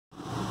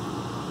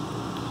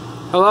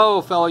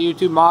Hello fellow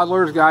YouTube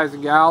modelers, guys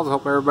and gals.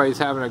 Hope everybody's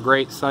having a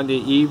great Sunday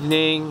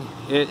evening.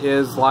 It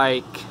is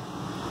like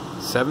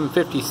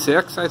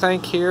 7:56 I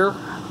think here.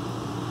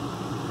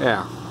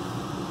 Yeah,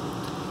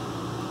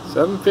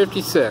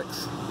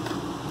 7:56.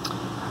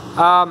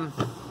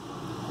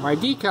 My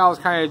decals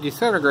kind of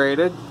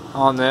disintegrated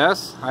on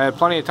this. I had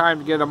plenty of time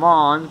to get them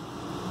on,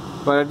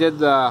 but I did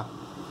the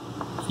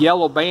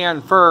yellow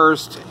band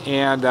first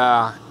and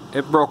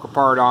it broke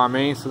apart on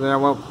me, so then I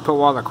went and put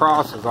one of the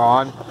crosses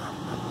on,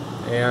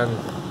 and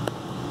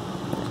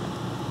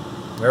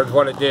there's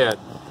what it did.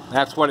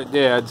 That's what it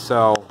did.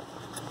 So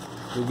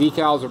the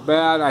decals are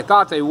bad. I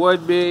thought they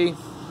would be.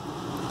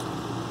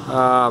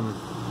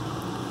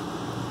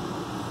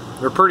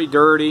 They're pretty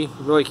dirty. You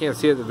really can't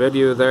see it in the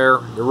video there.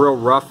 They're real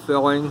rough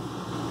filling.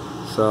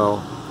 So,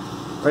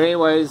 but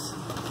anyways,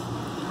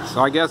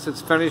 so I guess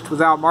it's finished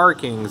without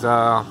markings.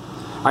 I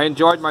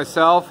enjoyed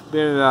myself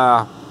being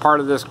part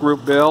of this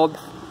group build.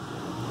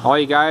 All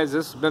you guys,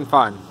 this has been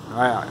fun.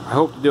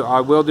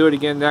 I will do it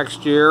again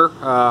next year,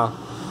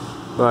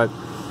 but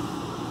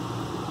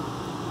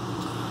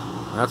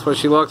that's what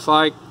she looks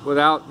like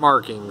without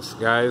markings,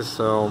 guys.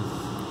 So,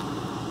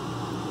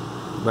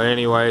 but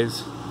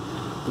anyways,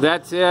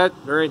 that's it.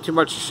 There ain't too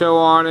much to show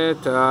on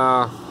it.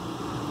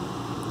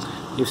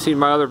 You've seen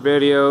my other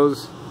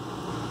videos,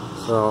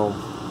 so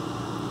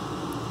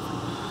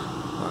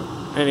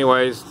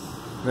anyways,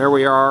 there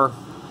we are.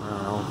 I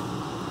don't know.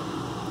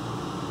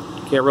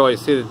 Can't really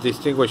see the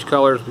distinguished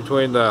colors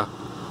between the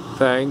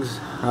things.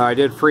 I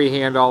did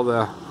freehand all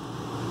the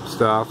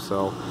stuff,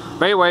 so.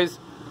 But anyways,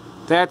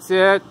 that's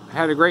it.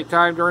 Had a great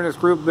time during this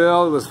group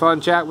build. It was fun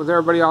chatting with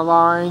everybody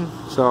online.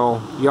 So,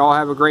 y'all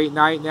have a great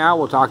night now.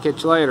 We'll talk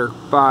at you later.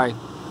 Bye.